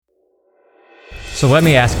So let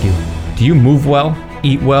me ask you, do you move well,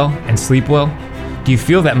 eat well, and sleep well? Do you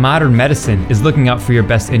feel that modern medicine is looking out for your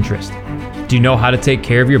best interest? Do you know how to take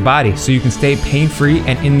care of your body so you can stay pain-free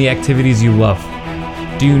and in the activities you love?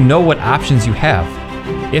 Do you know what options you have?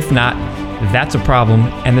 If not, that's a problem,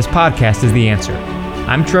 and this podcast is the answer.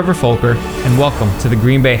 I'm Trevor Folker, and welcome to the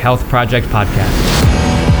Green Bay Health Project podcast.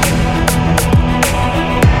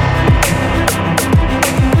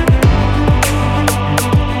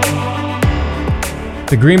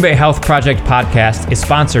 The Green Bay Health Project podcast is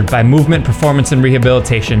sponsored by Movement, Performance, and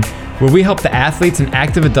Rehabilitation, where we help the athletes and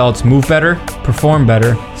active adults move better, perform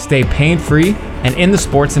better, stay pain-free, and in the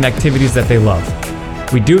sports and activities that they love.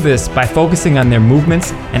 We do this by focusing on their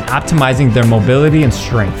movements and optimizing their mobility and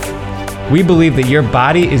strength. We believe that your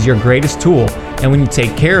body is your greatest tool, and when you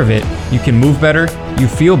take care of it, you can move better, you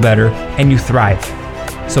feel better, and you thrive.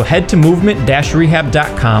 So head to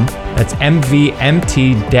movement-rehab.com, that's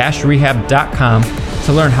mvmt-rehab.com,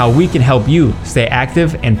 to learn how we can help you stay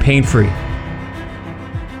active and pain-free.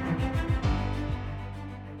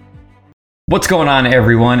 What's going on,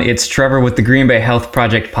 everyone? It's Trevor with the Green Bay Health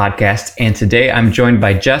Project podcast, and today I'm joined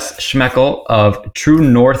by Jess Schmechel of True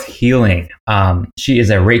North Healing. She is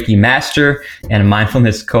a Reiki master and a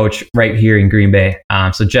mindfulness coach right here in Green Bay.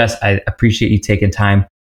 So Jess, I appreciate you taking time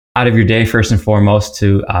out of your day, first and foremost,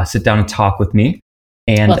 to sit down and talk with me.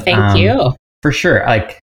 And well, thank you. For sure.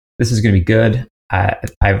 This is going to be good.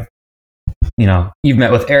 You've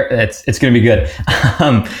met with Eric. It's going to be good.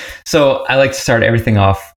 So I like to start everything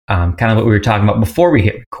off, kind of what we were talking about before we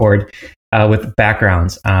hit record, with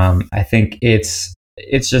backgrounds. I think it's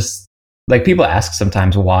just like people ask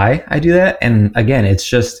sometimes why I do that. And again, it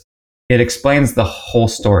explains the whole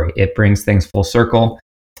story. It brings things full circle.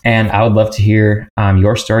 And I would love to hear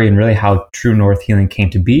your story and really how True North Healing came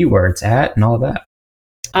to be, where it's at, and all of that.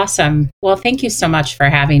 Awesome. Well, thank you so much for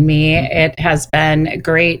having me. It has been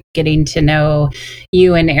great getting to know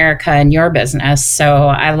you and Erica and your business. So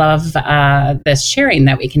I love this sharing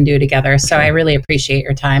that we can do together. So I really appreciate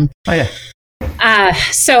your time. Oh,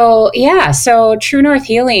 yeah. So True North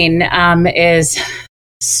Healing is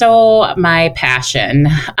so my passion.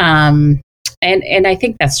 And I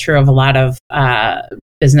think that's true of a lot of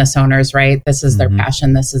business owners, right? This is their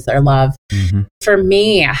passion. This is their love. Mm-hmm. For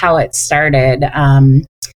me, how it started,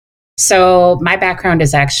 so my background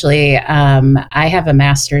is actually, I have a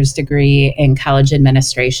master's degree in college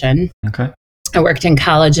administration. Okay. I worked in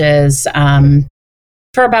colleges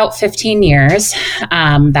for about 15 years.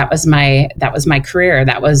 That was my career.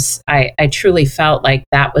 I truly felt like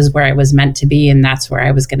that was where I was meant to be, and that's where I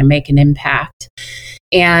was going to make an impact.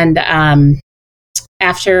 And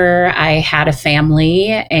after I had a family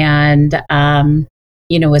and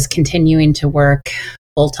was continuing to work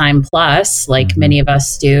full-time plus, like many of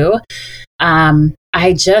us do,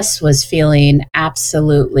 I just was feeling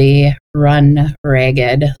absolutely run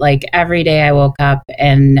ragged. Like every day I woke up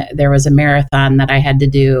and there was a marathon that I had to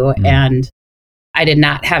do, and I did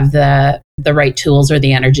not have the right tools or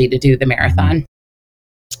the energy to do the marathon.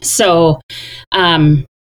 So, I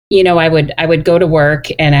would go to work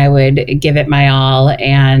and I would give it my all,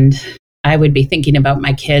 and I would be thinking about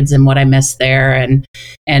my kids and what I missed there, and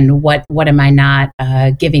what am I not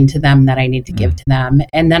giving to them that I need to give to them.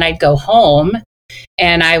 And then I'd go home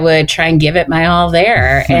and I would try and give it my all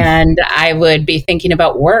there. And I would be thinking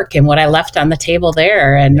about work and what I left on the table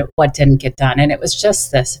there and what didn't get done. And it was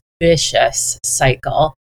just this vicious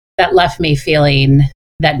cycle that left me feeling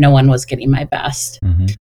that no one was getting my best. Mm-hmm.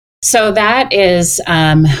 So that is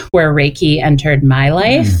where Reiki entered my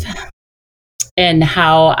life and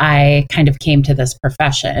how I kind of came to this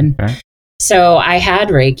profession. Okay. So I had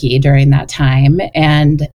Reiki during that time,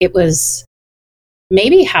 and it was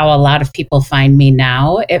maybe how a lot of people find me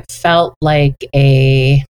now. It felt like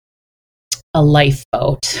a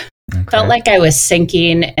lifeboat. Okay. Felt like I was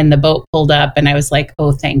sinking and the boat pulled up and I was like,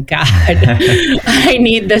 oh, thank God. I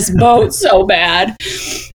need this boat so bad.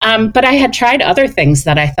 But I had tried other things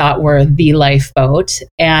that I thought were the lifeboat,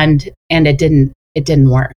 and it didn't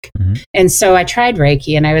work. Mm-hmm. And so I tried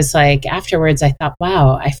Reiki, and I was like, afterwards, I thought,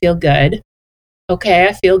 wow, I feel good. Okay,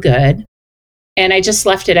 I feel good. And I just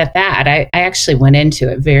left it at that. I actually went into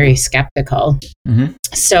it very skeptical. Mm-hmm.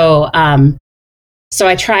 So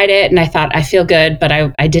I tried it and I thought, I feel good, but I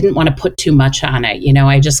didn't want to put too much on it.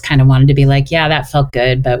 I just kind of wanted to be like, yeah, that felt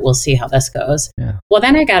good, but we'll see how this goes. Yeah. Well,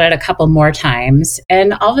 then I got it a couple more times,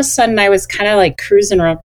 and all of a sudden I was kind of like cruising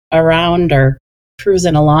around or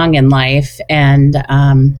cruising along in life. And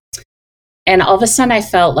all of a sudden I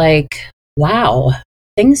felt like, wow,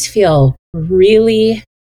 things feel really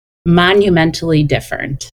monumentally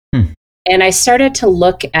different. And I started to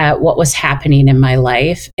look at what was happening in my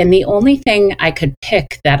life. And the only thing I could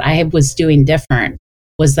pick that I was doing different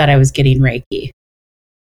was that I was getting Reiki.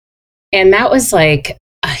 And that was like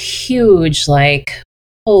a huge, like,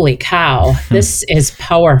 holy cow, this is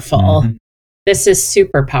powerful. Mm-hmm. This is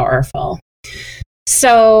super powerful.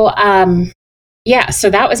 So, so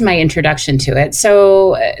that was my introduction to it.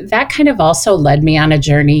 So that kind of also led me on a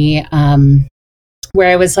journey where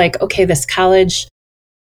I was like, okay, this college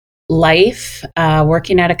life,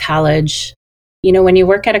 working at a college, when you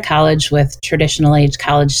work at a college with traditional age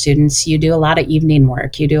college students, you do a lot of evening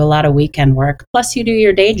work, you do a lot of weekend work, plus you do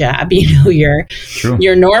your day job,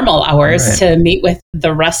 your normal hours to meet with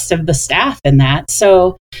the rest of the staff and that.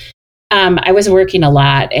 So I was working a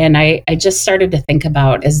lot, and I just started to think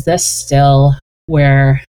about, is this still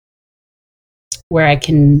where I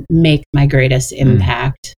can make my greatest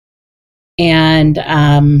impact? And,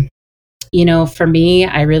 for me,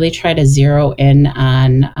 I really try to zero in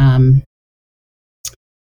on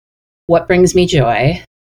what brings me joy.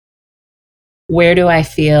 Where do I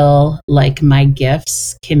feel like my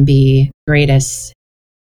gifts can be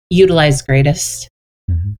utilized greatest?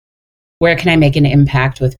 Mm-hmm. Where can I make an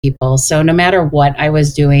impact with people? So no matter what I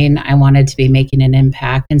was doing, I wanted to be making an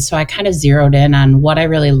impact. And so I kind of zeroed in on what I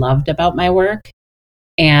really loved about my work.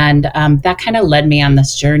 And that kind of led me on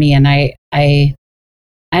this journey. And I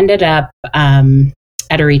ended up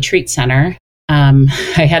at a retreat center.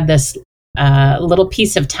 I had this little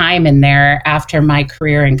piece of time in there after my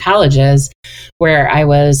career in colleges where I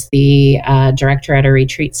was the director at a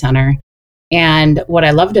retreat center. And what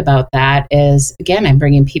I loved about that is, again, I'm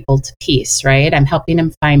bringing people to peace, right? I'm helping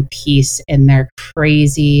them find peace in their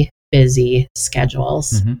crazy, busy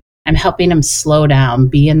schedules. Mm-hmm. I'm helping them slow down,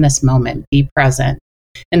 be in this moment, be present.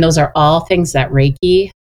 And those are all things that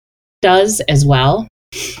Reiki does as well.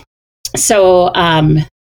 So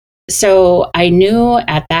I knew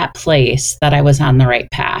at that place that I was on the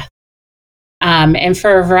right path. And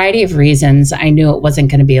for a variety of reasons, I knew it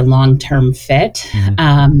wasn't going to be a long-term fit.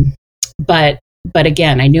 Mm-hmm. But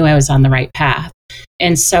again, I knew I was on the right path.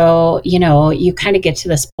 And so, you kind of get to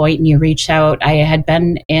this point and you reach out. I had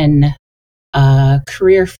been in a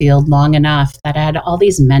career field long enough that I had all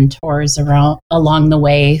these mentors along the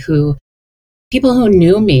way, people who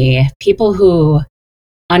knew me, people who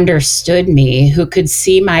understood me, who could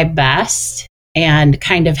see my best and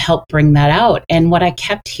kind of help bring that out. And what I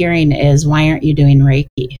kept hearing is, why aren't you doing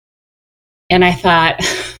Reiki? And I thought,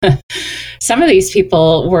 some of these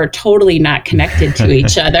people were totally not connected to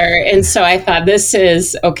each other. And so I thought, this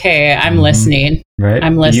is okay. I'm listening. Right.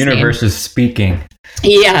 I'm listening. The universe is speaking.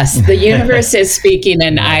 Yes, the universe is speaking,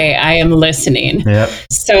 and I am listening. Yep.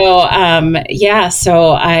 So,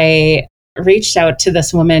 so I reached out to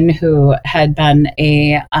this woman who had been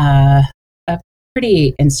a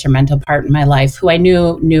pretty instrumental part in my life, who I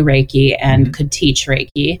knew Reiki and could teach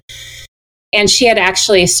Reiki. And she had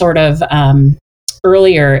actually sort of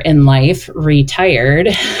earlier in life retired.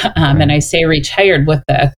 And I say retired with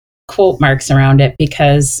the quote marks around it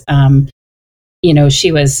because,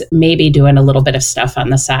 she was maybe doing a little bit of stuff on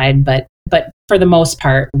the side, but for the most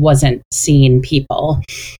part wasn't seeing people.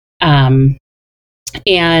 And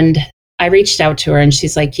I reached out to her and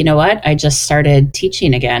she's like, you know what? I just started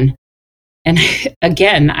teaching again. And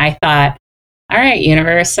again, I thought, all right,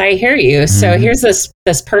 universe, I hear you. Mm-hmm. So here's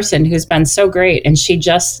this person who's been so great, and she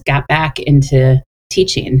just got back into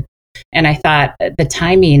teaching. And I thought the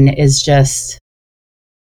timing is just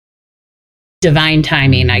divine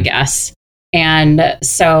timing, I guess. And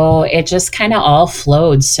so it just kind of all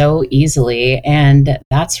flowed so easily. And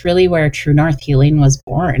that's really where True North Healing was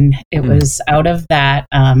born. It was out of that,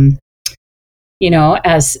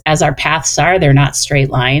 as our paths are, they're not straight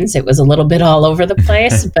lines. It was a little bit all over the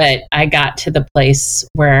place, but I got to the place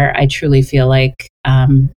where I truly feel like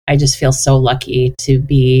I just feel so lucky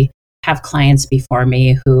to have clients before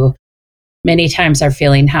me who many times are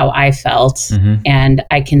feeling how I felt, and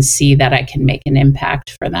I can see that I can make an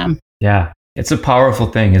impact for them. Yeah, it's a powerful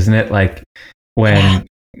thing, isn't it? Like when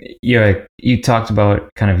you talked about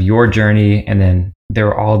kind of your journey, and then there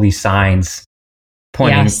were all these signs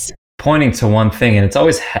pointing to one thing, and it's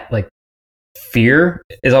always like fear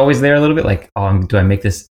is always there a little bit, like, do I make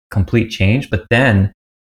this complete change? But then,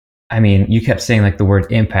 I mean, you kept saying like the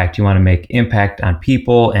word impact. You want to make impact on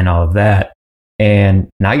people and all of that, and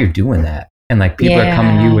now you're doing that, and like people are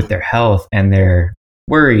coming to you with their health and their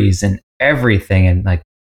worries and everything, and like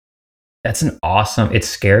that's it's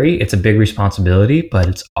scary, it's a big responsibility, but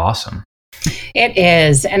it's awesome. It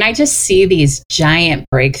is. And I just see these giant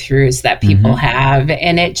breakthroughs that people have.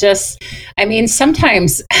 And it just, I mean,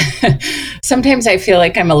 sometimes I feel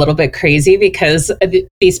like I'm a little bit crazy because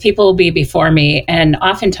these people will be before me, and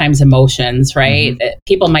oftentimes emotions, right?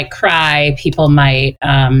 People might cry, people might,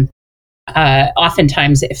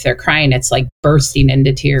 oftentimes if they're crying, it's like bursting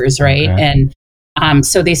into tears, right? Okay. And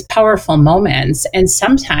so these powerful moments, and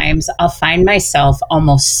sometimes I'll find myself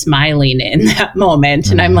almost smiling in that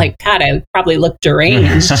moment. And I'm like, God, I probably look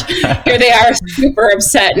deranged. Here they are super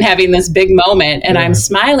upset and having this big moment. And I'm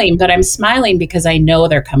smiling, but I'm smiling because I know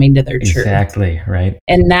they're coming to their truth. Exactly, right.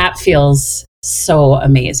 And that feels so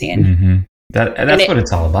amazing. That's what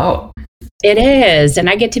it's all about. It is. And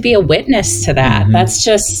I get to be a witness to that. That's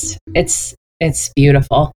just, it's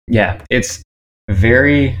beautiful. Yeah, it's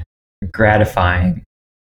very gratifying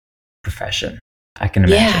profession, I can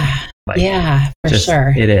imagine. For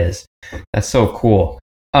sure. It is. That's so cool.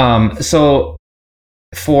 So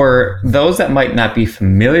for those that might not be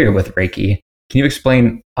familiar with Reiki, can you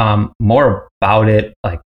explain more about it,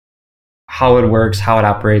 like how it works, how it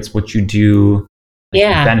operates, what you do, the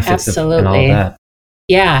benefits and all that?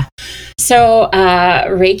 Yeah. So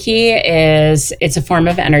Reiki it's a form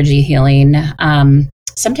of energy healing.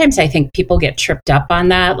 Sometimes I think people get tripped up on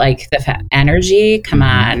that, like the energy, come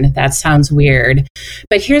on, that sounds weird.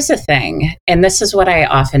 But here's the thing, and this is what I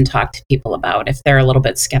often talk to people about if they're a little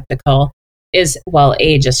bit skeptical, is, well,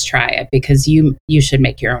 A, just try it because you should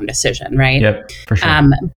make your own decision, right? Yep, for sure.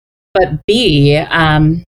 But B,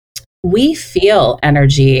 we feel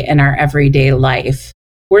energy in our everyday life.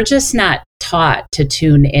 We're just not taught to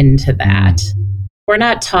tune into that. We're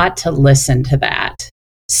not taught to listen to that.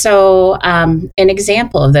 So an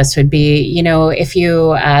example of this would be, if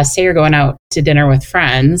you say you're going out to dinner with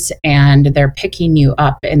friends and they're picking you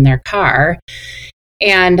up in their car,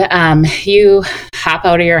 and you hop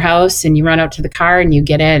out of your house and you run out to the car and you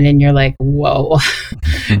get in and you're like, whoa,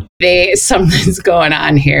 something's going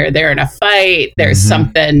on here. They're in a fight. There's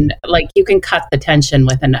something, like you can cut the tension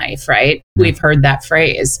with a knife, right? We've heard that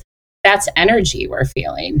phrase. That's energy we're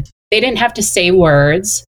feeling. They didn't have to say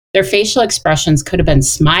words. Their facial expressions could have been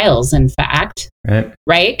smiles, in fact,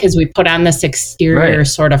 right? Because we put on this exterior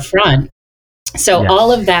sort of front. So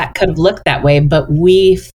all of that could have looked that way, but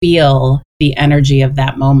we feel the energy of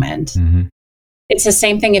that moment. It's the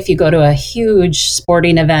same thing if you go to a huge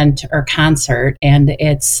sporting event or concert, and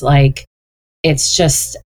it's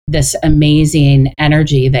just this amazing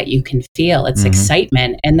energy that you can feel. It's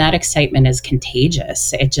excitement, and that excitement is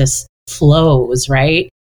contagious. It just flows, right?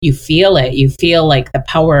 You feel it. You feel like the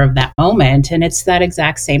power of that moment. And it's that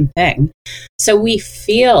exact same thing. So we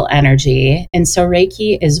feel energy. And so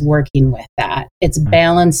Reiki is working with that. It's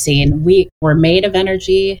balancing. We're made of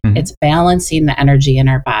energy. It's balancing the energy in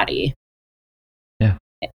our body. Yeah.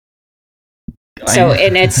 So,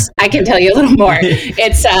 and I can tell you a little more.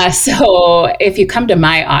 It's, so if you come to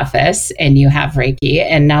my office and you have Reiki,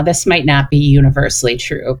 and now this might not be universally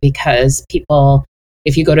true because people,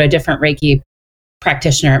 if you go to a different Reiki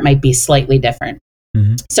practitioner, it might be slightly different.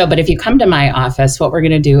 So, but if you come to my office, what we're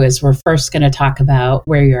going to do is we're first going to talk about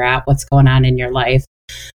where you're at, what's going on in your life,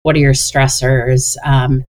 what are your stressors,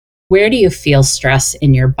 where do you feel stress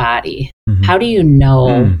in your body? How do you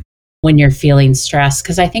know when you're feeling stress?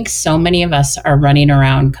 Because I think so many of us are running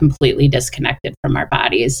around completely disconnected from our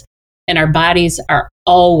bodies, and our bodies are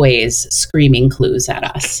always screaming clues at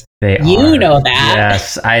us. You know that.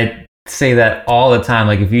 Yes, I say that all the time.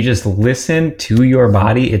 Like if you just listen to your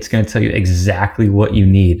body, it's going to tell you exactly what you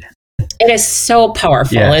need. It is so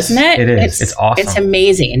powerful, isn't it? It is. It's awesome. It's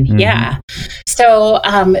amazing. Yeah. So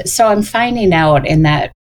I'm finding out in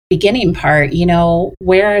that beginning part,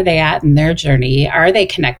 where are they at in their journey? Are they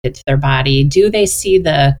connected to their body? Do they see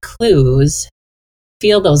the clues,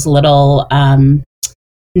 feel those little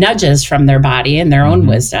nudges from their body and their own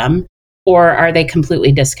wisdom? Or are they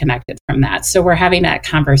completely disconnected from that? So we're having that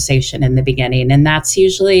conversation in the beginning, and that's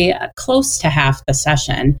usually close to half the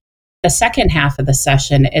session. The second half of the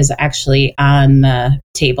session is actually on the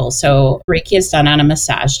table. So Reiki is done on a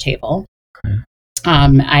massage table.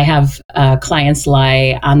 I have clients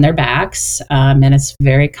lie on their backs, and it's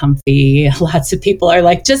very comfy. Lots of people are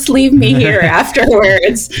like, just leave me here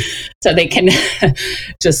afterwards so they can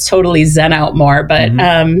just totally zen out more. But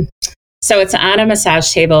so it's on a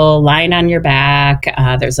massage table, lying on your back.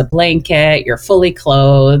 There's a blanket. You're fully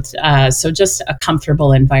clothed. So just a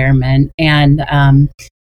comfortable environment. And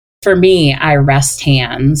for me, I rest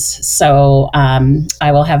hands. So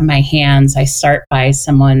I will have my hands. I start by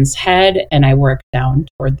someone's head and I work down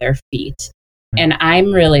toward their feet. And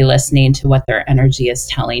I'm really listening to what their energy is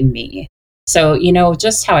telling me. So,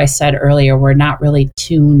 just how I said earlier, we're not really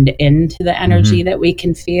tuned into the energy that we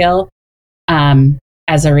can feel.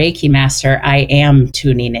 As a Reiki master, I am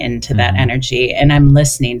tuning into that energy and I'm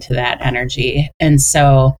listening to that energy. And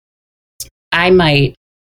so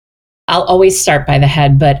I'll always start by the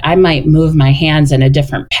head, but I might move my hands in a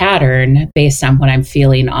different pattern based on what I'm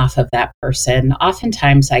feeling off of that person.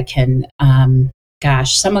 Oftentimes I can,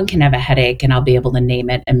 someone can have a headache and I'll be able to name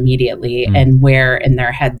it immediately and where in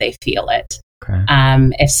their head they feel it. Okay.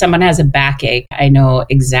 If someone has a backache, I know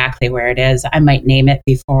exactly where it is. I might name it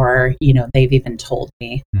before, they've even told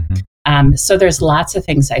me. So there's lots of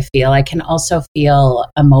things I feel. I can also feel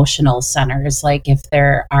emotional centers, like if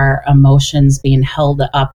there are emotions being held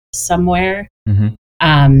up somewhere,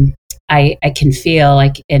 I can feel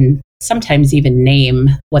like, and sometimes even name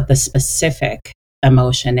what the specific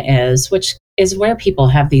emotion is, which is where people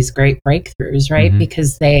have these great breakthroughs, right?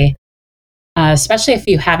 Because they, especially if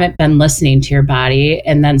you haven't been listening to your body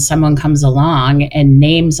and then someone comes along and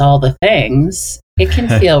names all the things, it can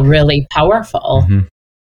feel really powerful.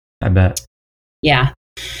 I bet. Yeah.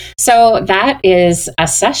 So that is a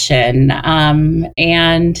session.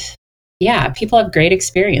 And yeah, people have great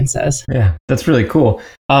experiences. Yeah, that's really cool.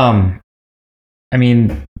 I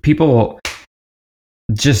mean, people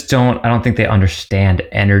just I don't think they understand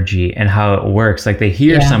energy and how it works. Like they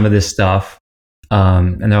hear some of this stuff,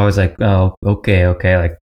 and they're always like, oh, okay,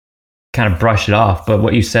 like kind of brush it off. But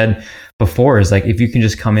what you said before is like, if you can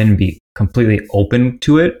just come in and be completely open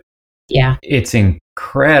to it, it's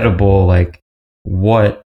incredible, like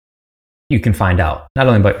what you can find out, not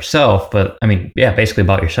only about yourself, but I mean, basically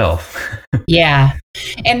about yourself. Yeah.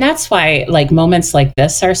 And that's why like moments like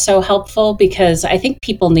this are so helpful, because I think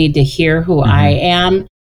people need to hear who I am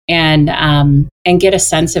and get a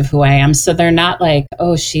sense of who I am. So they're not like,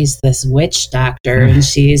 oh, she's this witch doctor and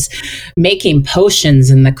she's making potions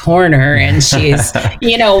in the corner and she's,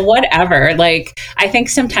 whatever. Like, I think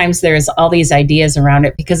sometimes there's all these ideas around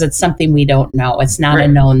it because it's something we don't know. It's not a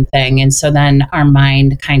known thing. And so then our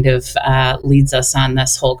mind kind of leads us on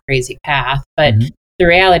this whole crazy path. But the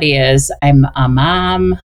reality is I'm a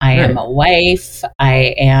mom, I am a wife,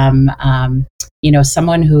 I am,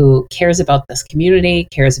 someone who cares about this community,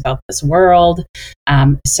 cares about this world.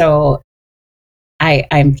 So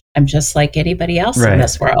I'm just like anybody else in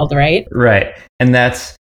this world, right? Right. And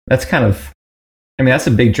that's kind of, I mean, that's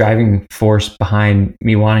a big driving force behind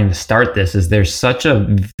me wanting to start this, is there's such a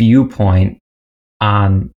viewpoint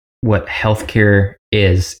on what healthcare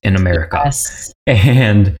is in America. Yes.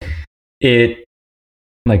 And it,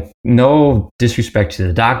 like, no disrespect to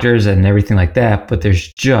the doctors and everything like that, but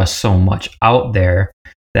there's just so much out there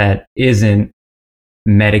that isn't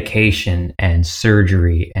medication and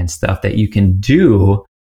surgery and stuff that you can do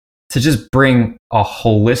to just bring a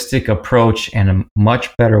holistic approach and a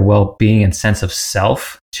much better well-being and sense of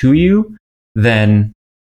self to you than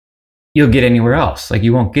you'll get anywhere else. Like,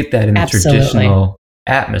 you won't get that in the traditional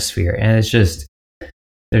atmosphere. And it's just,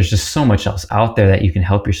 there's just so much else out there that you can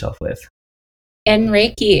help yourself with. And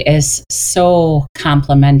Reiki is so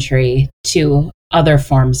complementary to other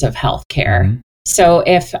forms of healthcare. So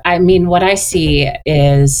what I see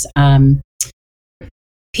is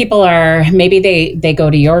people are, maybe they go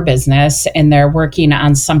to your business and they're working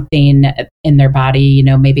on something in their body,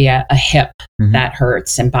 maybe a hip that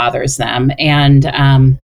hurts and bothers them. And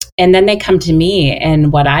then they come to me,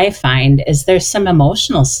 and what I find is there's some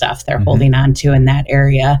emotional stuff they're holding on to in that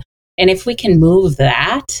area. And if we can move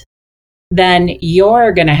that, then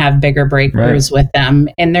you're going to have bigger breakthroughs with them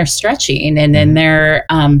in their stretching and in their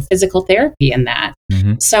physical therapy in that.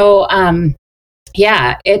 So, I've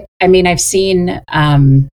seen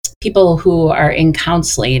people who are in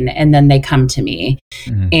counseling and then they come to me,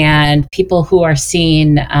 and people who are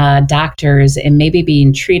seeing doctors and maybe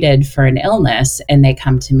being treated for an illness and they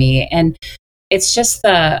come to me. And it's just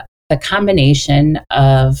the combination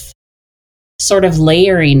of sort of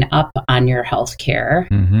layering up on your healthcare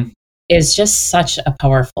is just such a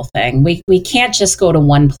powerful thing. We can't just go to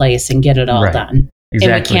one place and get it all done.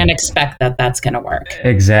 Exactly. And we can't expect that that's going to work.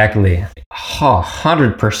 Exactly.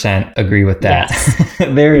 100% agree with that. Yes.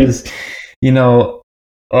 There is,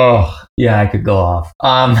 I could go off.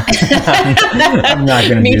 I'm not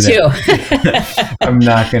going to do that. Me too. I'm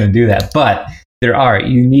not going to do that. But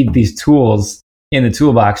you need these tools in the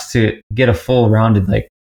toolbox to get a full rounded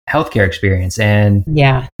healthcare experience. And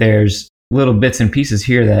there's little bits and pieces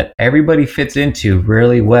here that everybody fits into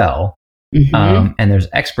really well. And there's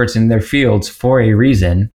experts in their fields for a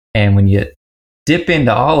reason. And when you dip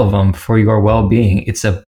into all of them for your well-being, it's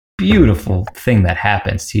a beautiful thing that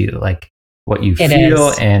happens to you. Like what you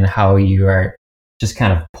feel and how you are just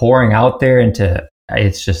kind of pouring out there into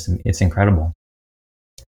it's incredible.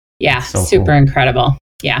 Yeah. It's so super cool. incredible.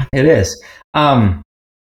 Yeah. It is.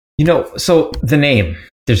 So the name,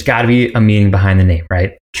 there's got to be a meaning behind the name,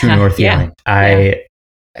 right? True North Healing.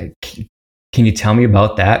 Can you tell me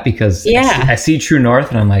about that? Because I see True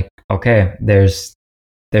North and I'm like, okay, there's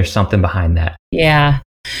something behind that. Yeah.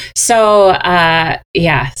 So,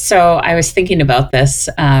 so I was thinking about this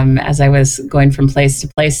as I was going from place to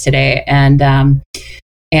place today, and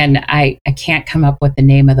I can't come up with the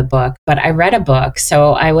name of the book, but I read a book.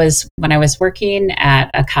 So when I was working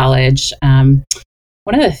at a college, one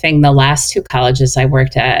of the last two colleges I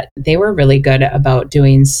worked at, they were really good about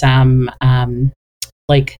doing some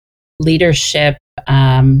like leadership,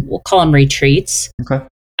 we'll call them retreats. Okay.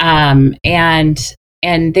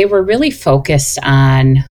 And they were really focused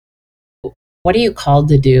on, what are you called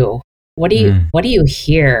to do? What are you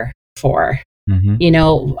here for?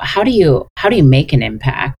 Mm-hmm. How do you make an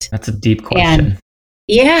impact? That's a deep question. And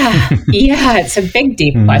it's a big,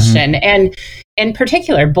 deep question. And in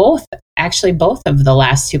particular, both of the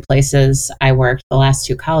last two places I worked, the last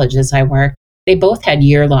two colleges I worked, they both had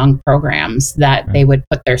year-long programs that they would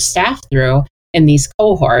put their staff through in these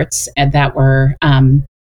cohorts and that were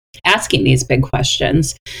asking these big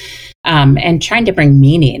questions and trying to bring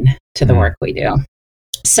meaning to the work we do.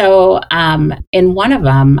 So in one of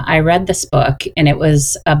them, I read this book, and it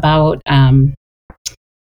was about,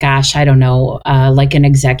 I don't know, like an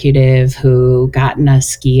executive who got in a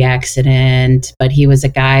ski accident, but he was a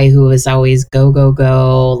guy who was always go, go,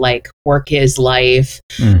 go, like work his life,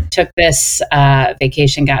 took this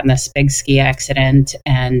vacation, got in this big ski accident,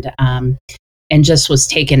 and just was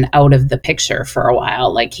taken out of the picture for a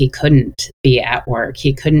while. Like he couldn't be at work.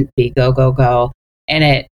 He couldn't be go, go, go.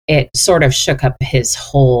 And it sort of shook up his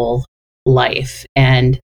whole life.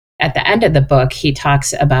 And at the end of the book, he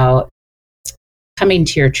talks about coming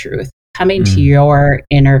to your truth, coming to your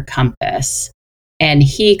inner compass. And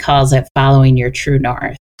he calls it following your true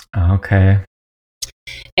north. Okay.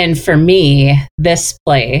 And for me, this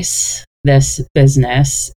place, this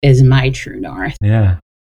business is my true north. Yeah.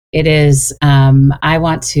 It is, I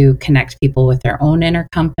want to connect people with their own inner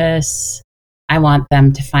compass. I want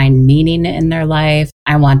them to find meaning in their life.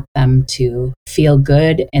 I want them to feel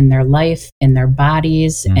good in their life, in their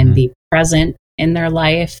bodies, and be present in their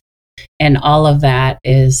life. And all of that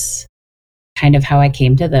is kind of how I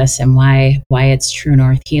came to this and why it's True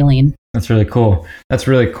North Healing. That's really cool.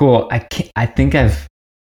 I think I've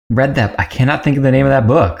read that. I cannot think of the name of that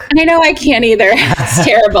book. I know, I can't either. It's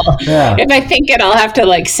terrible. Yeah. If I think it, I'll have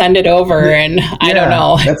to send it over, and I don't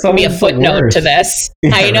know. That's be a footnote to this.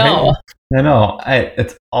 Yeah, I know. Right? I know.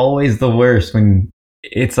 It's always the worst when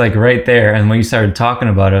it's like right there. And when you started talking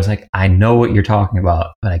about it, I was like, I know what you're talking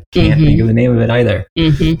about, but I can't think of the name of it either.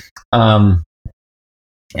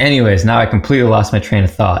 Anyways, now I completely lost my train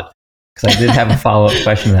of thought because I did have a follow-up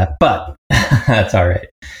question to that, but that's all right.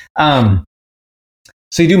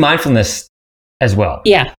 So you do mindfulness as well.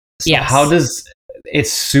 Yeah. So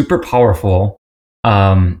it's super powerful.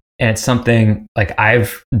 And it's something like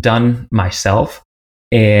I've done myself,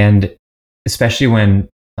 and especially when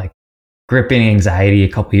like gripping anxiety a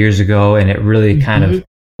couple years ago, and it really kind of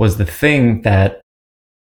was the thing that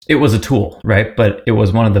it was a tool, right? But it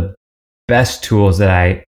was one of the best tools that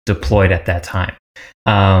I deployed at that time.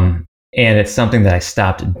 And it's something that I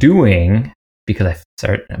stopped doing because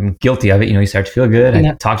I'm guilty of it. You start to feel good.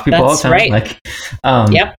 I talk to people all the time. Right.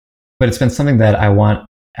 But it's been something that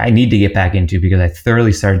I need to get back into because I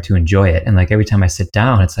thoroughly started to enjoy it. And like every time I sit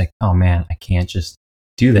down, it's like, oh man, I can't just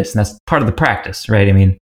do this. And that's part of the practice, right? I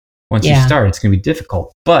mean, once you start, it's going to be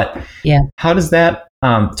difficult. But how does that,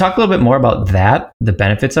 talk a little bit more about that, the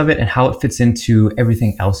benefits of it, and how it fits into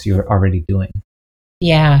everything else you're already doing?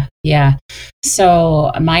 Yeah.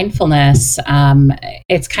 So mindfulness,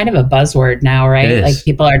 it's kind of a buzzword now, right? Like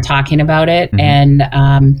people are talking about it.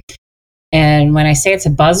 And when I say it's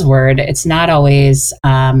a buzzword, it's not always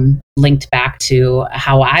linked back to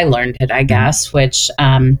how I learned it, I guess, which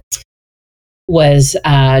was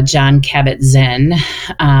John Kabat-Zinn,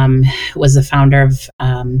 was the founder of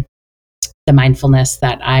the mindfulness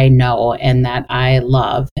that I know and that I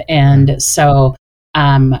love. And so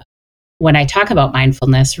when I talk about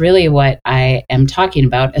mindfulness, really what I am talking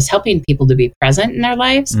about is helping people to be present in their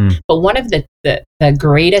lives. But one of the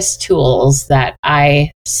greatest tools that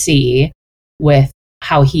I see with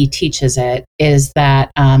how he teaches it is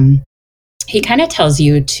that he kind of tells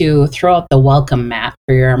you to throw out the welcome mat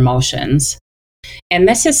for your emotions. And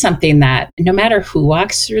this is something that no matter who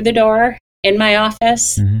walks through the door in my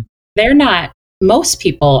office, most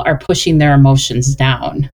people are pushing their emotions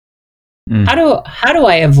down. How do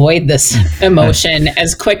I avoid this emotion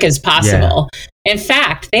as quick as possible? In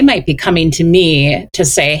fact, they might be coming to me to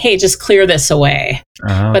say, "Hey, just clear this away."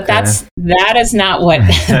 Okay. But that is not what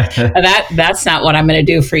that's not what I'm going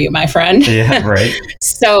to do for you, my friend. Yeah, right.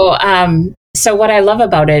 So what I love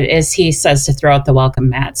about it is he says to throw out the welcome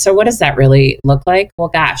mat. So what does that really look like? Well,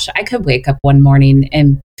 gosh, I could wake up one morning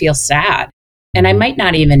and feel sad, and I might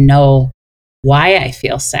not even know why I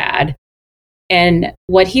feel sad. And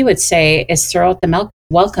what he would say is throw out the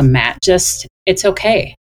welcome mat. Just, it's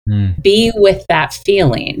okay. Be with that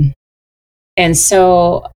feeling. And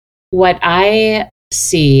so what I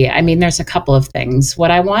see, I mean, there's a couple of things.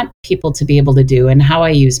 What I want people to be able to do and how I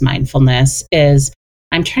use mindfulness is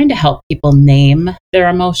I'm trying to help people name their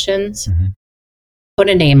emotions, put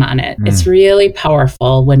a name on it. It's really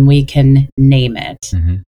powerful when we can name it.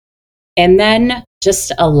 And then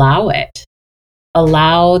just allow it.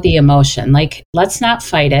 Allow the emotion. Like, let's not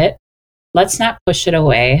fight it. Let's not push it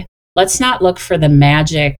away. Let's not look for the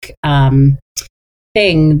magic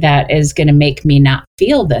thing that is going to make me not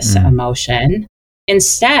feel this emotion.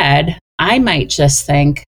 Instead, I might just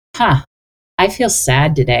think, I feel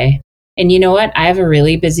sad today. And you know what? I have a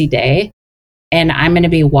really busy day and I'm going to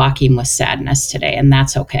be walking with sadness today, and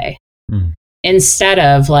that's okay. Instead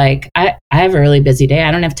of like, I have a really busy day.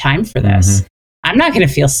 I don't have time for this. I'm not going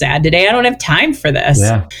to feel sad today. I don't have time for this.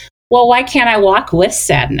 Yeah. Well, why can't I walk with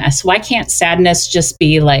sadness? Why can't sadness just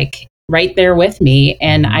be like right there with me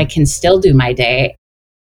and I can still do my day?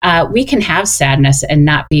 We can have sadness and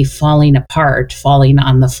not be falling apart, falling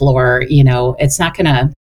on the floor. You know, it's not going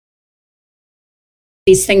to,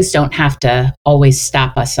 these things don't have to always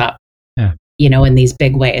stop us up, you know, in these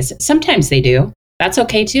big ways. Sometimes they do. That's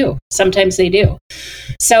okay too. Sometimes they do.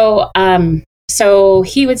 So, so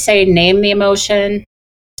he would say, name the emotion,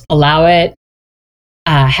 allow it,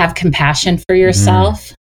 have compassion for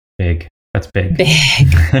yourself. Big. That's big.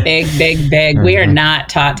 Big. We are not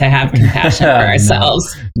taught to have compassion for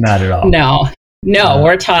ourselves. No, not at all. No,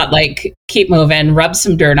 we're taught like, keep moving, rub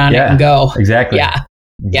some dirt on it and go. Exactly. Yeah.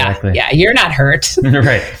 You're not hurt.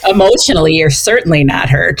 Right. Emotionally, you're certainly not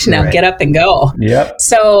hurt. Now get up and go. Yep.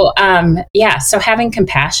 So, so having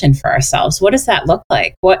compassion for ourselves, what does that look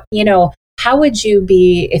like? How would you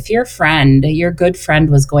be if your good friend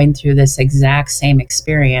was going through this exact same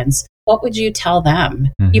experience? What would you tell them?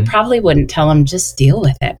 You probably wouldn't tell them, just deal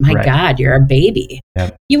with it. My God, you're a baby.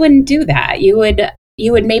 Yep. You wouldn't do that. You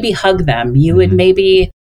would maybe hug them. You would maybe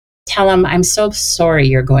tell them, I'm so sorry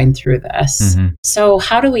you're going through this. So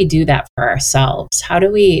how do we do that for ourselves? How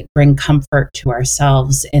do we bring comfort to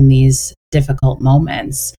ourselves in these difficult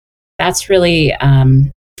moments? That's really,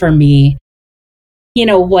 for me,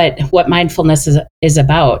 what mindfulness is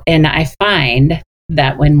about. And I find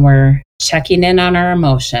that when we're checking in on our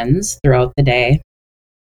emotions throughout the day,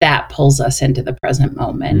 that pulls us into the present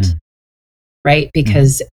moment, right?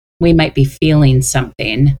 Because we might be feeling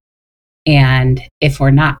something, and if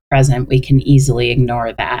we're not present, we can easily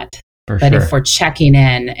ignore that. But if we're checking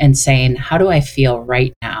in and saying, how do I feel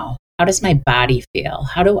right now? How does my body feel?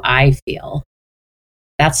 How do I feel?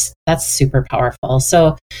 That's super powerful.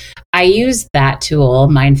 So I use that tool,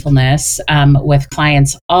 mindfulness, with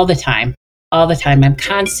clients all the time. I'm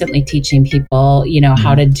constantly teaching people,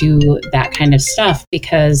 how to do that kind of stuff,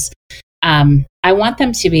 because I want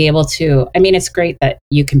them to be able to, it's great that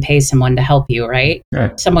you can pay someone to help you, right?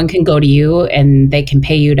 Someone can go to you and they can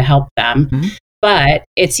pay you to help them. But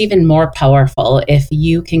it's even more powerful if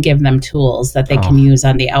you can give them tools that they can use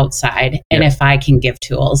on the outside. And if I can give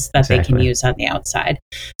tools that they can use on the outside.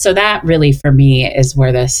 So that really, for me, is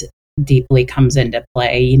where this deeply comes into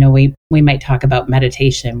play. We might talk about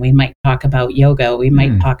meditation. We might talk about yoga. We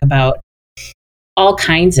might talk about all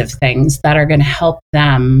kinds of things that are going to help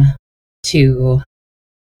them to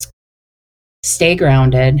stay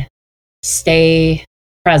grounded, stay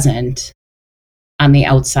present on the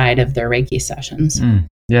outside of their Reiki sessions.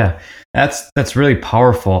 Yeah, that's really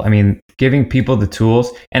powerful. Giving people the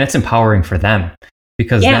tools, and it's empowering for them,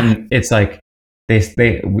 because then it's like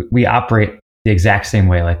we operate the exact same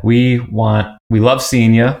way. Like we love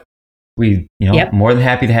seeing you. We, more than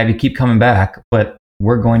happy to have you keep coming back, but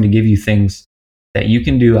we're going to give you things that you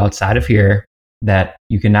can do outside of here that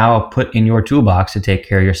you can now put in your toolbox to take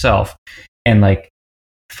care of yourself. And like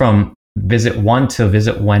from visit one to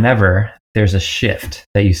visit whenever, there's a shift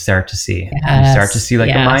that you start to see. You start to see like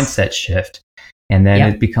a mindset shift. And then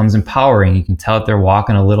it becomes empowering. You can tell that they're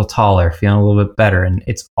walking a little taller, feeling a little bit better. And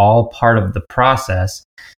it's all part of the process.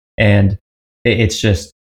 And it's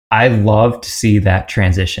just, I love to see that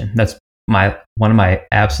transition. That's one of my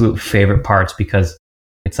absolute favorite parts, because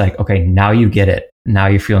it's like, okay, now you get it. Now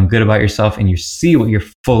you're feeling good about yourself and you see what you're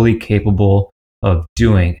fully capable of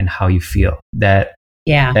doing and how you feel. That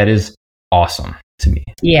is awesome to me.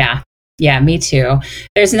 Yeah. Yeah, me too.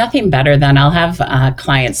 There's nothing better than I'll have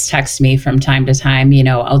clients text me from time to time,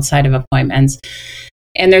 outside of appointments.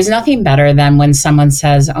 And there's nothing better than when someone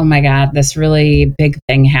says, oh my God, this really big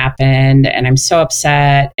thing happened and I'm so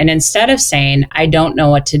upset. And instead of saying, I don't know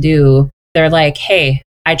what to do, they're like, hey,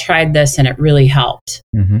 I tried this and it really helped.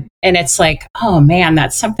 Mm-hmm. And it's like, oh man,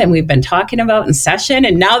 that's something we've been talking about in session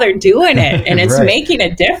and now they're doing it and it's Right. making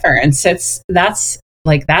a difference. That's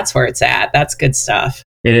where it's at. That's good stuff.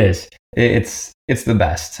 It is. It's the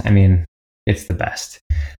best. I mean, it's the best.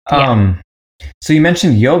 Yeah. So you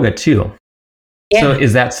mentioned yoga too. Yeah. So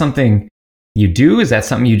is that something you do? Is that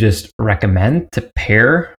something you just recommend to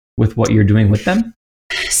pair with what you're doing with them?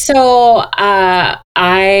 So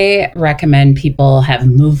I recommend people have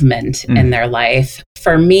movement in their life.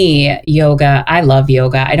 For me, yoga, I love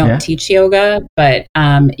yoga. I don't teach yoga, but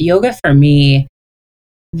yoga for me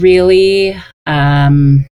really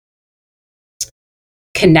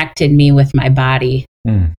connected me with my body.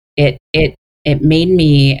 It made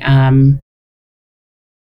me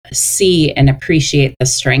see and appreciate the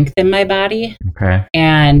strength in my body. Okay.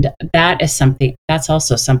 And that's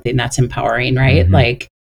also something that's empowering, right? Mm-hmm. Like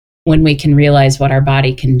when we can realize what our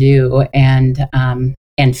body can do and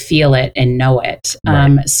feel it and know it.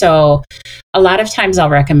 Right. So a lot of times I'll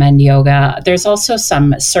recommend yoga. There's also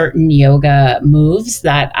some certain yoga moves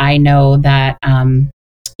that I know that,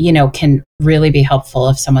 can really be helpful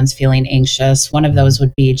if someone's feeling anxious. One of those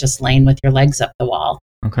would be just laying with your legs up the wall.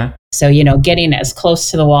 Okay. So, getting as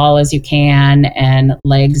close to the wall as you can and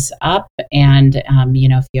legs up. And,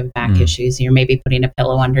 if you have back issues, you're maybe putting a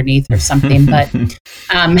pillow underneath or something. But,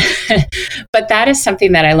 but that is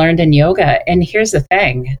something that I learned in yoga. And here's the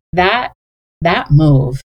thing, that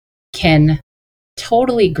move can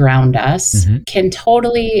totally ground us, can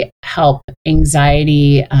totally help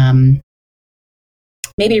anxiety,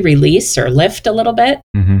 maybe release or lift a little bit.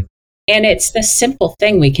 And it's the simple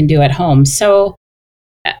thing we can do at home. So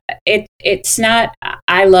it's not,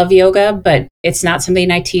 I love yoga, but it's not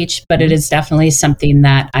something I teach, but it is definitely something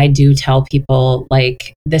that I do tell people,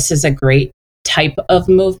 like, this is a great type of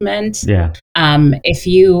movement. Yeah. If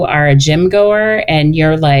you are a gym goer and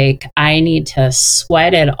you're like, I need to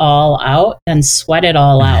sweat it all out, then sweat it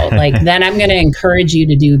all out. Like, then I'm going to encourage you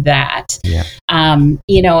to do that. Yeah.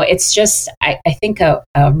 It's just, I think a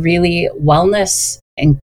really wellness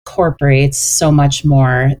incorporates so much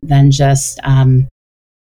more than just,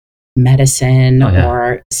 medicine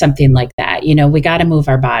or something like that. We got to move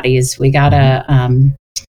our bodies. We got to,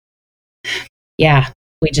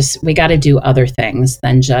 we got to do other things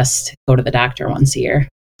than just go to the doctor once a year.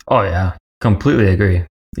 Oh yeah. Completely agree.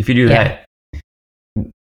 If you do that,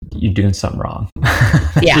 you're doing something wrong.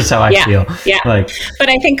 That's just how I feel. Yeah. But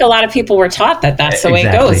I think a lot of people were taught that that's the way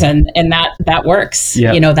it goes and that works.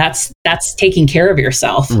 Yep. That's taking care of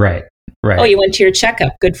yourself. Right. Oh, you went to your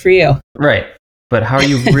checkup. Good for you. Right. But how are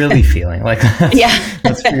you really feeling? Let's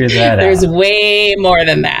figure that out. There's way more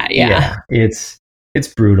than that. Yeah. It's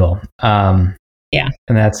brutal. And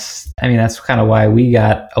that's kind of why we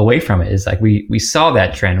got away from it, is like, we saw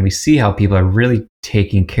that trend. We see how people are really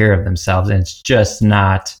taking care of themselves, and it's just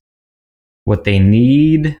not what they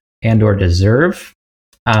need and or deserve.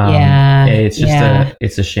 It's just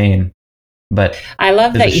it's a shame. But I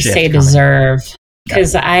love that you say deserve,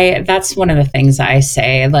 because that's one of the things I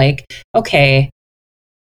say, like, okay,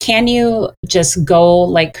 can you just go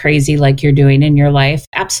like crazy like you're doing in your life?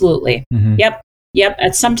 Absolutely. Yep.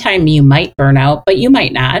 At some time you might burn out, but you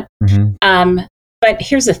might not. But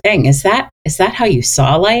here's the thing, is that how you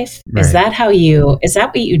saw life? Right. Is that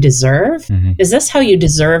what you deserve? Is this how you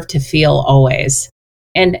deserve to feel always?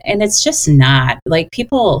 And it's just not. Like,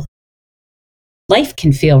 life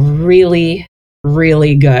can feel really,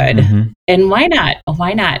 really good. And why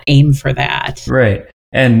not aim for that? Right.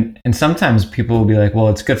 And sometimes people will be like, well,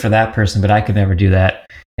 it's good for that person, but I could never do that.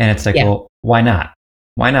 And it's like, well, why not?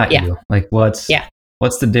 Why not you? Like, what's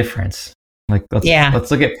the difference? Like,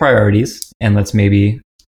 let's look at priorities and let's maybe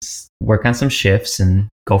work on some shifts and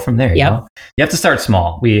go from there. You know? You have to start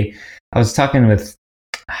small. I was talking with,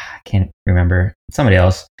 I can't remember, somebody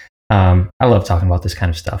else. I love talking about this kind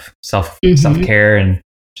of stuff, self-care and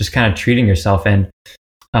just kind of treating yourself. And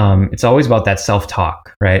it's always about that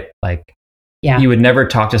self-talk, right? Like, you would never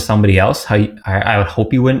talk to somebody else I would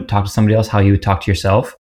hope you wouldn't talk to somebody else how you would talk to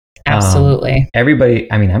yourself. Absolutely.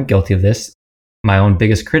 Everybody, I'm guilty of this, my own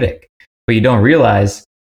biggest critic. But you don't realize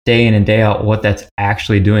day in and day out what that's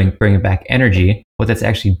actually doing, bringing back energy, what that's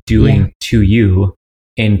actually doing to you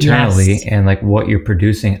internally, and like what you're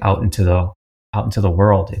producing out into the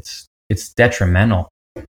world. It's detrimental.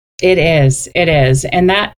 It is. It is. And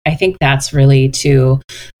that, I think that's really too,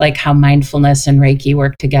 like how mindfulness and Reiki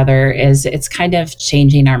work together is it's kind of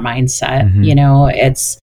changing our mindset. Mm-hmm. You know,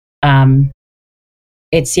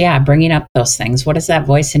 yeah, bringing up those things. What is that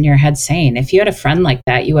voice in your head saying? If you had a friend like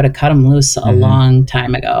that, you would have cut them loose a long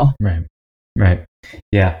time ago. Right. Right.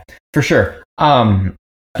 Yeah, for sure.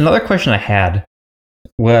 Another question I had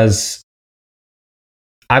was,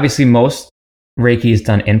 obviously most Reiki is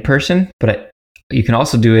done in person, but you can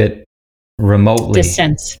also do it remotely.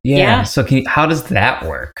 Distance. Yeah. So how does that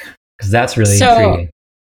work? Because that's really intriguing.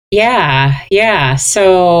 Yeah.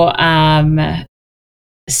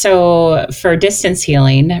 So for distance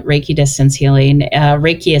healing, Reiki distance healing,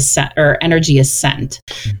 Reiki is energy is sent.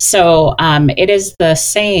 So it is the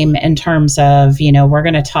same in terms of, we're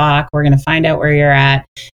going to talk, we're going to find out where you're at.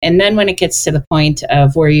 And then when it gets to the point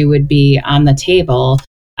of where you would be on the table,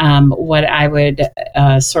 what I would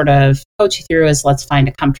sort of coach you through is let's find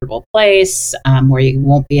a comfortable place where you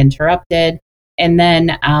won't be interrupted. And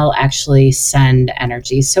then I'll actually send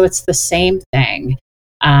energy. So it's the same thing.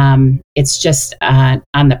 It's just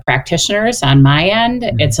on the practitioners, on my end,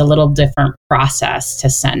 it's a little different process to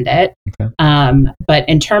send it. Okay. But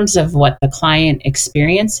in terms of what the client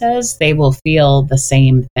experiences, they will feel the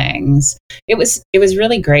same things. It was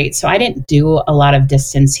really great. So I didn't do a lot of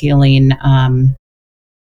distance healing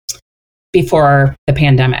before the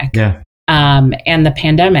pandemic. Yeah. And the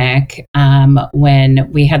pandemic, when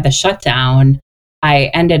we had the shutdown,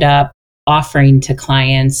 I ended up offering to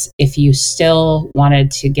clients, if you still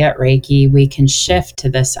wanted to get Reiki, we can shift to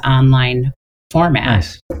this online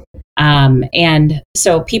format. Nice. And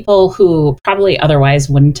so people who probably otherwise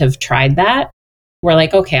wouldn't have tried that were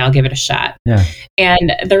like, okay, I'll give it a shot. Yeah.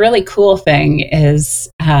 And the really cool thing is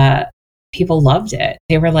people loved it.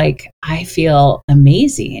 They were like, I feel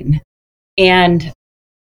amazing. And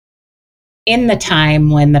in the time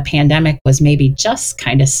when the pandemic was maybe just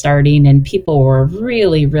kind of starting and people were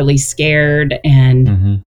really, really scared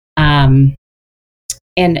and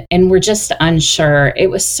we're just unsure, it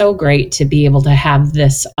was so great to be able to have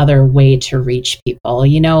this other way to reach people.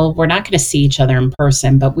 We're not going to see each other in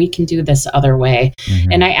person, but we can do this other way.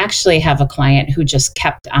 And I actually have a client who just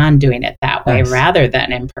kept on doing it that way rather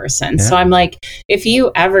than in person. Yeah. So I'm like, if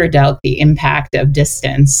you ever doubt the impact of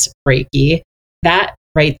distance Reiki, that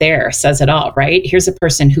right there says it all, right? Here's a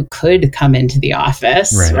person who could come into the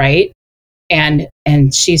office, right? And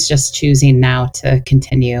she's just choosing now to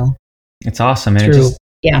continue. It's awesome. And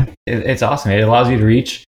it's awesome. It allows you to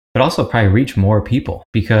reach, but also probably reach more people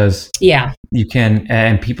because you can,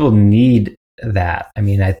 and people need that. I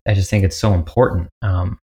mean, I just think it's so important.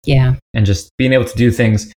 And just being able to do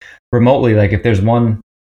things remotely, like if there's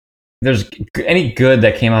any good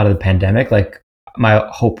that came out of the pandemic, like my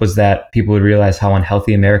hope was that people would realize how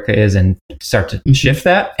unhealthy America is and start to shift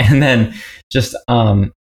that. And then just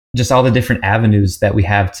all the different avenues that we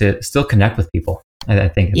have to still connect with people. I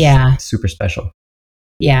think it's super special.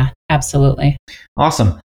 Yeah, absolutely.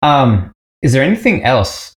 Awesome. Is there anything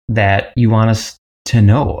else that you want us to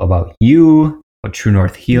know about you, about True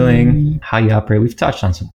North Healing, how you operate? We've touched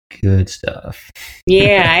on some good stuff.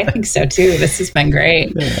 Yeah, I think so too. This has been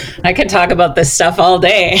great. I could talk about this stuff all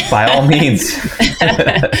day. By all means.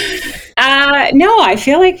 No, I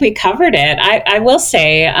feel like we covered it. I will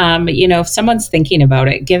say, if someone's thinking about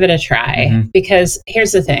it, give it a try. Because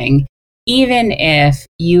here's the thing. Even if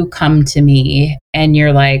you come to me and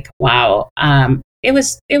you're like, wow, it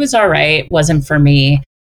was all right, wasn't for me,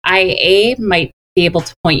 I might be able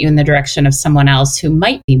to point you in the direction of someone else who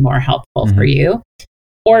might be more helpful for you.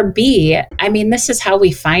 Or B, I mean, this is how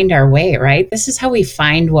we find our way, right? This is how we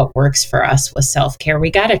find what works for us with self-care.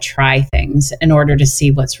 We got to try things in order to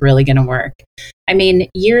see what's really going to work. I mean,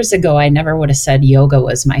 years ago, I never would have said yoga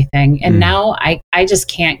was my thing. And now I just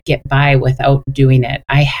can't get by without doing it.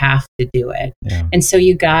 I have to do it. Yeah. And so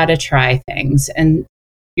you got to try things. And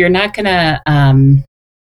you're not going to,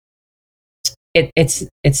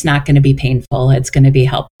 it's not going to be painful. It's going to be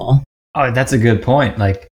helpful. Oh, that's a good point.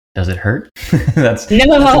 Like, does it hurt? that's no, a big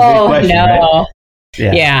question, right?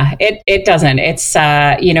 Yeah, it doesn't. It's,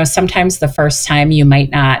 sometimes the first time you might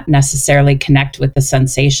not necessarily connect with the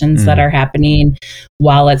sensations that are happening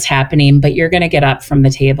while it's happening, but you're going to get up from the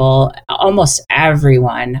table. Almost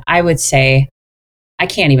everyone, I would say, I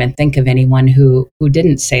can't even think of anyone who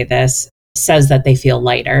didn't say this, says that they feel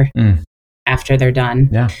lighter after they're done.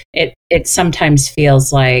 Yeah. It sometimes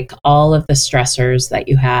feels like all of the stressors that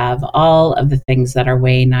you have, all of the things that are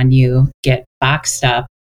weighing on you get boxed up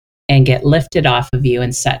and get lifted off of you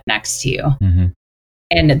and set next to you.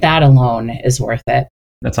 And that alone is worth it.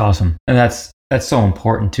 That's awesome. And that's so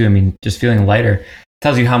important too. I mean, just feeling lighter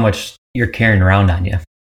tells you how much you're carrying around on you.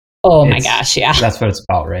 Oh my gosh, yeah. That's what it's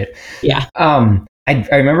about, right? Yeah. I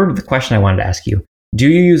remember the question I wanted to ask you. Do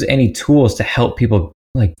you use any tools to help people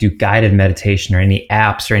like do guided meditation or any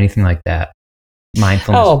apps or anything like that?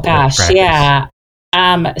 Mindfulness. Oh gosh, practice. yeah.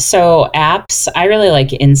 So apps, I really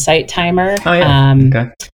like Insight Timer. Oh yeah.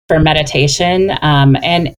 Okay. For meditation.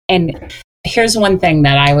 And here's one thing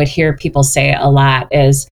that I would hear people say a lot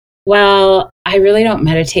is, well, I really don't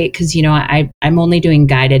meditate because, I'm only doing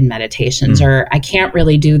guided meditations, or I can't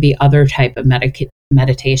really do the other type of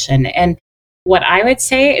meditation. And what I would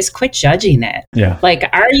say is quit judging it. Yeah. Like,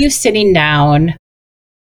 are you sitting down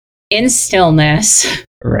in stillness,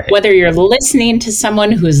 right, whether you're listening to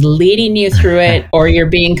someone who's leading you through it or you're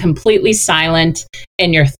being completely silent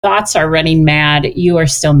and your thoughts are running mad, you are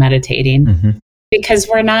still meditating. Mm-hmm. Because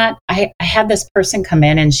we're not, I had this person come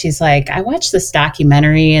in and she's like, I watched this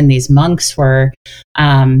documentary and these monks were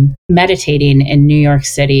meditating in New York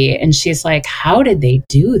City. And she's like, how did they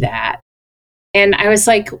do that? And I was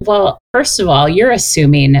like, well, first of all, you're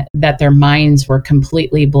assuming that their minds were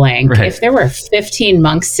completely blank. Right. If there were 15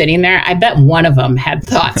 monks sitting there, I bet one of them had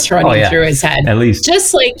thoughts running through his head. At least.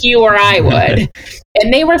 Just like you or I would.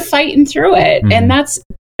 And they were fighting through it. Mm-hmm. And that's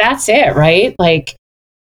it, right? Like,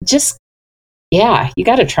 just, you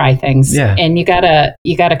got to try things. Yeah. And you got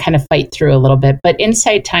to kind of fight through a little bit. But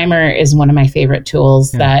Insight Timer is one of my favorite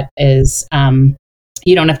tools that is,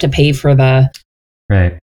 you don't have to pay for the...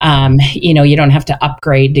 Right. You don't have to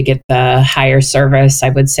upgrade to get the higher service. I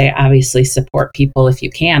would say obviously support people if you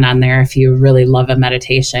can on there. If you really love a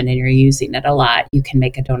meditation and you're using it a lot, you can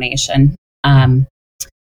make a donation. That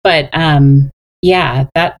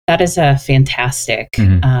is a fantastic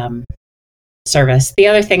service. The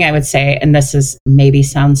other thing I would say, and this is maybe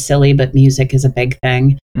sounds silly, but music is a big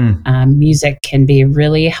thing. Music can be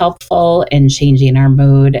really helpful in changing our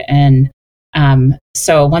mood. And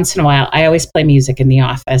so once in a while, I always play music in the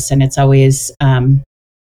office, and it's always, the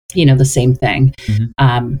same thing.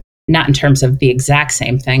 Mm-hmm. Not in terms of the exact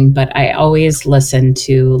same thing, but I always listen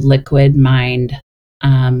to Liquid Mind.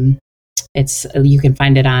 You can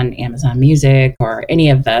find it on Amazon Music or any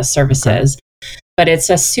of the services, but it's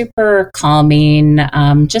a super calming,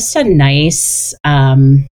 just a nice,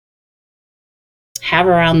 have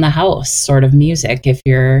around the house sort of music. If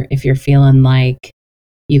you're feeling like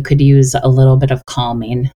you could use a little bit of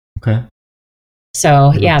calming. Okay.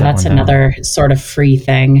 So that's another sort of free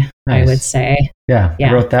thing, nice. I would say. Yeah.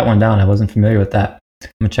 I wrote that one down. I wasn't familiar with that. I'm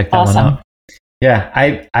gonna check that one out. Yeah.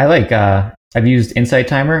 I like, I've used Insight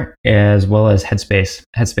Timer as well as Headspace.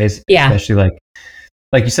 Especially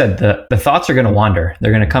like you said, the thoughts are going to wander.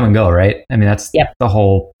 They're going to come and go, right? I mean, that's the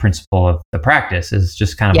whole principle of the practice is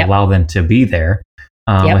just kind of allow them to be there.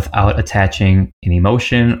 Without attaching an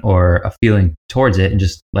emotion or a feeling towards it, and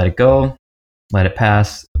just let it go, let it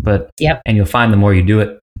pass. And you'll find the more you do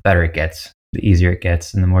it, the better it gets, the easier it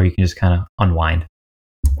gets, and the more you can just kind of unwind.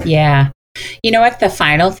 Yeah. You know what? The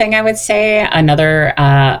final thing I would say,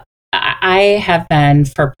 I have been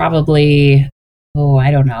for probably,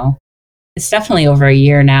 I don't know. It's definitely over a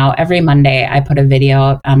year now. Every Monday, I put a video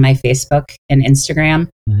up on my Facebook and Instagram.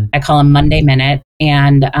 Mm-hmm. I call them Monday Minute.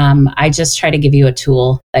 And I just try to give you a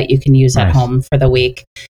tool that you can use at home for the week.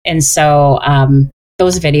 And so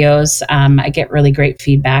those videos, I get really great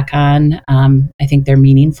feedback on. I think they're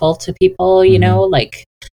meaningful to people,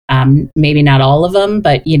 maybe not all of them,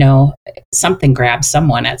 but, something grabs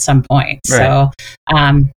someone at some point. Right.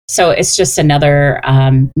 So it's just another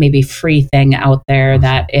maybe free thing out there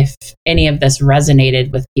that if any of this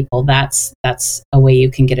resonated with people, that's a way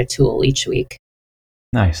you can get a tool each week.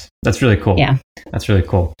 Nice. That's really cool. Yeah. That's really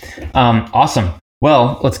cool. Awesome.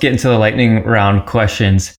 Well, let's get into the lightning round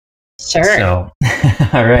questions. Sure. So,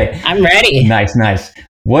 all right. I'm ready. Nice.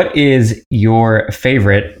 What is your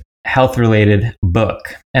favorite health-related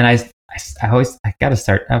book? And I got to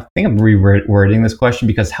start. I think I'm rewording this question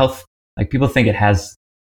because health, like people think it has,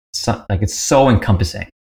 it's so encompassing.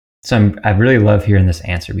 So I really love hearing this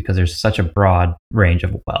answer because there's such a broad range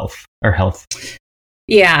of wealth or health.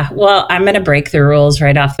 Yeah, well, I'm going to break the rules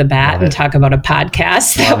right off the bat and talk about a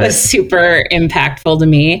podcast that was super impactful to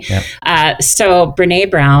me. Yep. So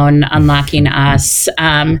Brene Brown, Unlocking Us.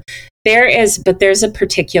 There's a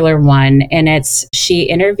particular one, and she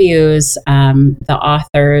interviews the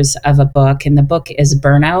authors of a book, and the book is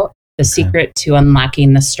Burnout: The Secret to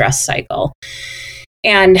Unlocking the Stress Cycle.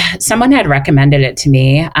 And someone had recommended it to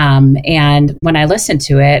me. And when I listened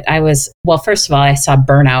to it, first of all, I saw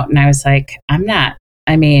burnout and I was like,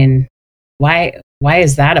 why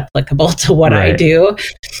is that applicable to what I do?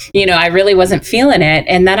 I really wasn't feeling it.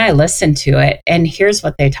 And then I listened to it, and here's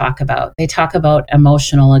what they talk about. They talk about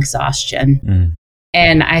emotional exhaustion.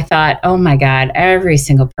 And I thought, oh my God, every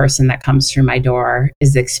single person that comes through my door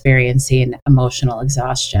is experiencing emotional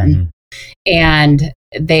exhaustion. And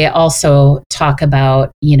they also talk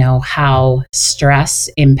about, how stress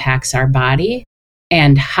impacts our body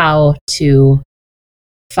and how to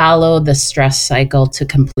follow the stress cycle to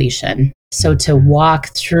completion. So to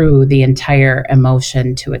walk through the entire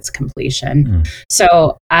emotion to its completion.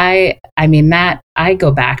 So I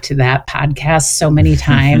go back to that podcast so many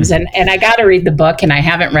times, and I got to read the book, and I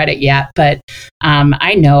haven't read it yet, but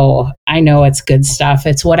I know it's good stuff.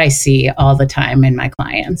 It's what I see all the time in my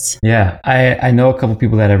clients. Yeah, I know a couple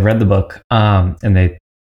people that have read the book, and they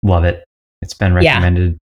love it. It's been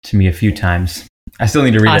recommended to me a few times. I still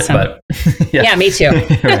need to read it, but yeah, me too.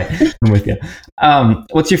 Right, I'm with you.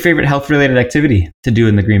 What's your favorite health-related activity to do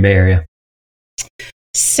in the Green Bay area?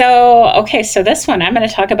 So this one, I'm going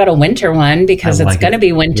to talk about a winter one because it's going to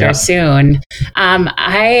be winter soon. When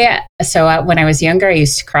I was younger, I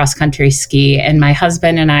used to cross-country ski, and my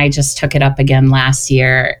husband and I just took it up again last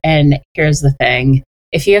year. And here's the thing.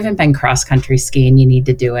 If you haven't been cross-country skiing, you need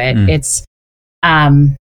to do it. It's,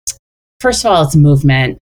 first of all, it's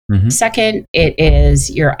movement. Second, it is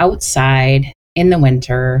you're outside in the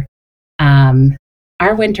winter.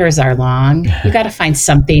 Our winters are long. You got to find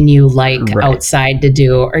something you like outside to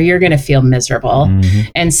do, or you're going to feel miserable.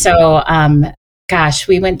 And so,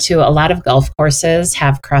 we went to a lot of golf courses,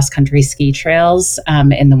 have cross-country ski trails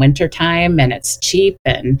in the wintertime, and it's cheap,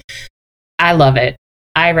 and I love it.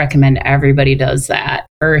 I recommend everybody does that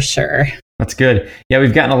for sure. That's good. Yeah,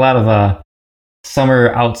 we've gotten a lot of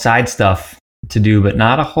summer outside stuff to do, but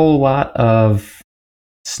not a whole lot of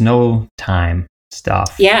snow time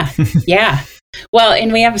stuff. Yeah. Well,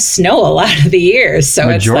 and we have snow a lot of the years, so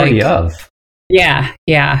majority it's like, of. Yeah.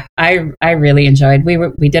 I really enjoyed.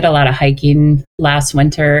 We did a lot of hiking last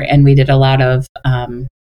winter, and we did a lot of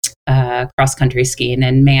cross country skiing,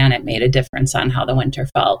 and man, it made a difference on how the winter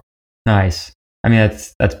felt. Nice. I mean,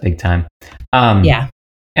 that's big time. Yeah.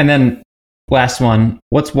 And then last one,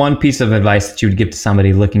 what's one piece of advice that you would give to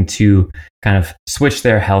somebody looking to kind of switch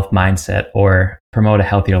their health mindset or promote a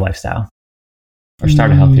healthier lifestyle or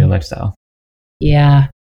start a healthier lifestyle? Yeah.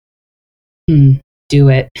 Do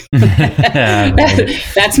it.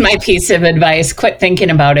 That's my piece of advice. Quit thinking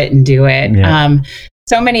about it and do it. Yeah.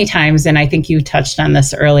 So many times, and I think you touched on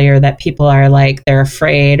this earlier, that people are like, they're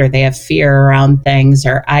afraid or they have fear around things,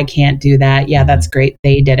 or I can't do that. Yeah, that's great.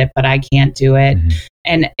 They did it, but I can't do it.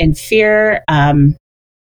 And fear,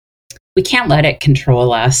 we can't let it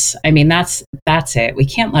control us. I mean, that's it. We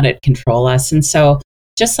can't let it control us. And so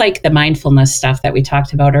just like the mindfulness stuff that we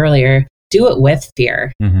talked about earlier, do it with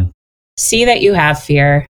fear. See that you have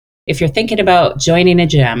fear. If you're thinking about joining a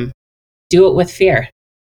gym, do it with fear.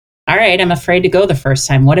 All right, I'm afraid to go the first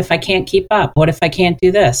time. What if I can't keep up? What if I can't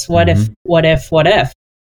do this? What if?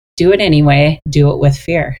 Do it anyway. Do it with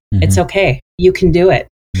fear. It's okay. You can do it.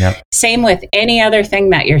 Yep. Same with any other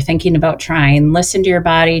thing that you're thinking about trying. Listen to your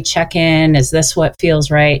body, check in. Is this what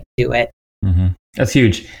feels right? Do it. That's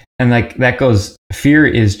huge. And like that goes, fear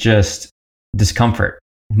is just discomfort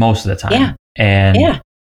most of the time. Yeah. And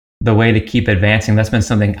the way to keep advancing, that's been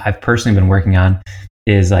something I've personally been working on,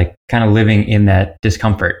 is like kind of living in that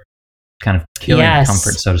discomfort, kind of killing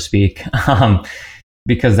comfort, so to speak,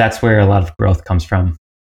 because that's where a lot of growth comes from.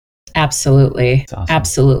 Absolutely. Awesome.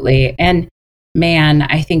 Absolutely. And man,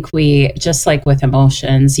 I think we, just like with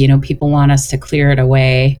emotions, people want us to clear it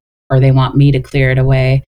away, or they want me to clear it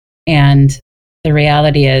away. And the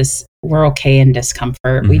reality is we're okay in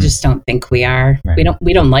discomfort. We just don't think we are. Right.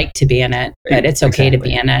 We don't like to be in it, but it's okay to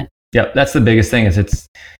be in it. Yep. That's the biggest thing, is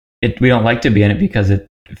we don't like to be in it because it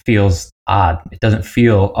feels odd. It doesn't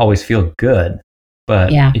always feel good.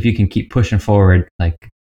 But if you can keep pushing forward, like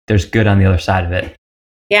there's good on the other side of it.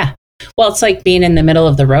 Yeah. Well, it's like being in the middle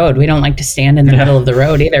of the road. We don't like to stand in the middle of the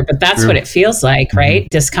road either, but that's what it feels like, right?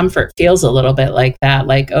 Discomfort feels a little bit like that.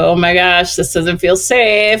 Like, oh my gosh, this doesn't feel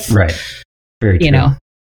safe. Right. Very true.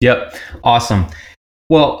 Yep. Awesome.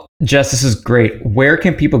 Well, Jess, this is great. Where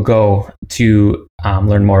can people go to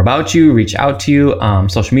learn more about you, reach out to you,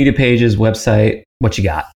 social media pages, website? What you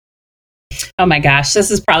got? Oh my gosh, this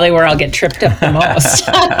is probably where I'll get tripped up the most.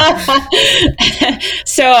 I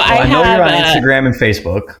know you're on Instagram and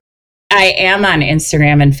Facebook. I am on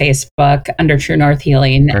Instagram and Facebook under True North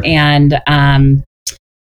Healing. Perfect. And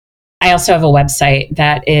I also have a website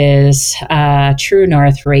that is True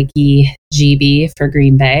North Reiki GB for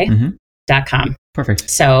Green Bay.com. Perfect.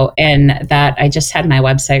 So, and that I just had my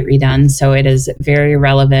website redone. So it is very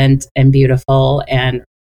relevant and beautiful and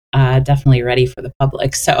definitely ready for the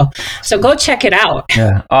public. So go check it out.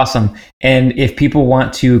 Yeah. Awesome. And if people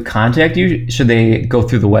want to contact you, should they go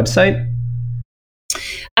through the website?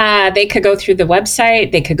 They could go through the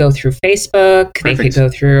website. They could go through Facebook. Perfect. They could go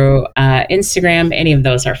through Instagram. Any of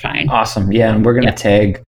those are fine. Awesome. Yeah, and we're going to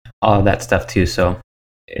tag all of that stuff too. So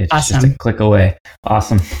it's just a click away.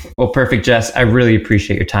 Awesome. Well, perfect, Jess. I really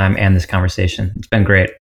appreciate your time and this conversation. It's been great.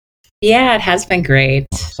 Yeah, it has been great.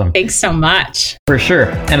 Awesome. Thanks so much. For sure.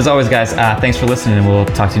 And as always, guys, thanks for listening, and we'll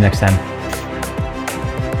talk to you next time.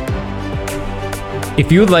 If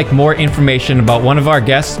you would like more information about one of our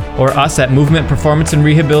guests or us at Movement, Performance, and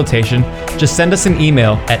Rehabilitation, just send us an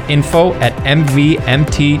email at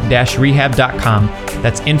info@mvmt-rehab.com.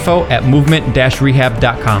 That's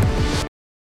info@movement-rehab.com.